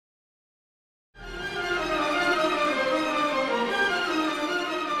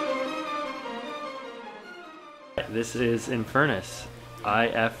This is Infernus.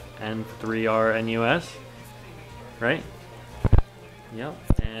 IFN3RNUS. Right? Yep.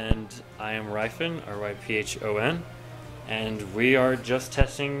 And I am Ryphon, RYPHON. And we are just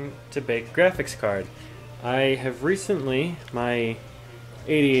testing to bake graphics card. I have recently, my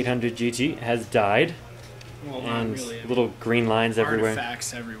 8800 GT has died. Well, and not really. Little green lines everywhere.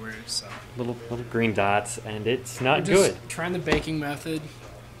 Artifacts everywhere, so. Little green dots, and it's not We're just good. trying the baking method,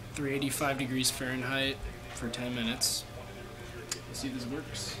 385 degrees Fahrenheit for 10 minutes. Let's see if this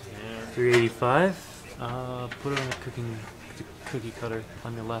works. 385. Put it on the cookie cutter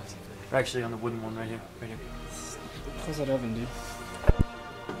on your left. Or actually on the wooden one right here. Right here. Close that oven, dude.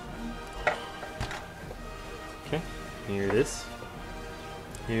 Okay. Here it is.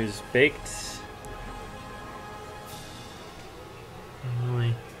 Here's baked.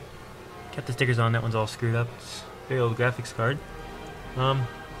 Really kept the stickers on. That one's all screwed up. It's a very old graphics card. Not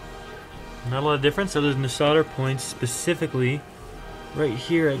a lot of difference other than the solder points. Specifically, right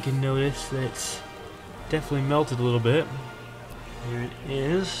here I can notice that it's definitely melted a little bit. Here it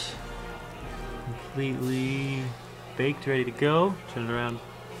is. Completely baked, ready to go. Turn it around.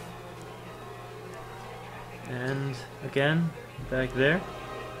 And again, back there.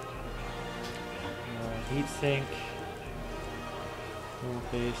 Heat sink. Normal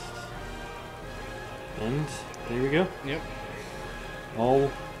paste. And there we go. Yep.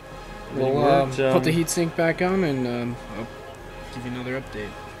 All really We'll worked. put the heatsink back on and I'll give you another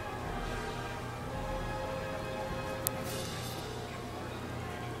update.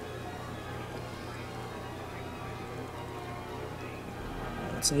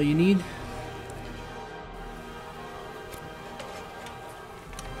 That's all you need.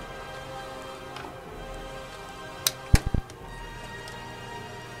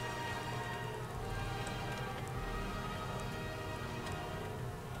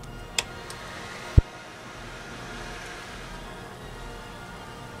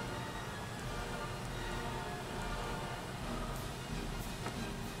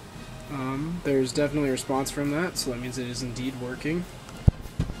 There's definitely a response from that, so that means it is indeed working.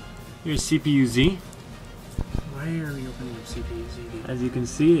 Here's CPU-Z. Why are we opening up CPU-Z? As you can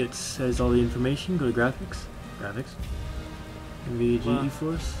see, it says all the information. Go to graphics. Graphics. NVIDIA Wow.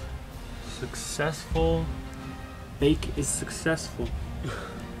 GeForce. Successful. Bake is successful.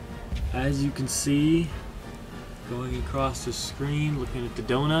 As you can see, going across the screen, looking at the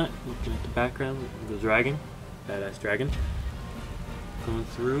donut, looking at the background, the dragon. Badass dragon. Going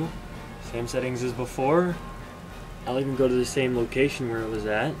through. Same settings as before. I'll even go to the same location where it was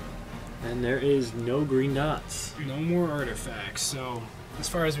at. And there is no green dots. No more artifacts, so as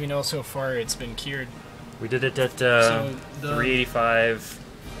far as we know so far, it's been cured. We did it at So the 385,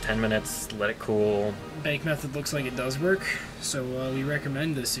 10 minutes, let it cool. bake method looks like it does work, so we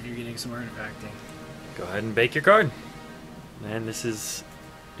recommend this if you're getting some artifacting. Go ahead and bake your card. And this is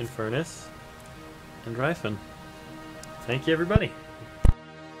Infernus and Ryphon. Thank you, everybody.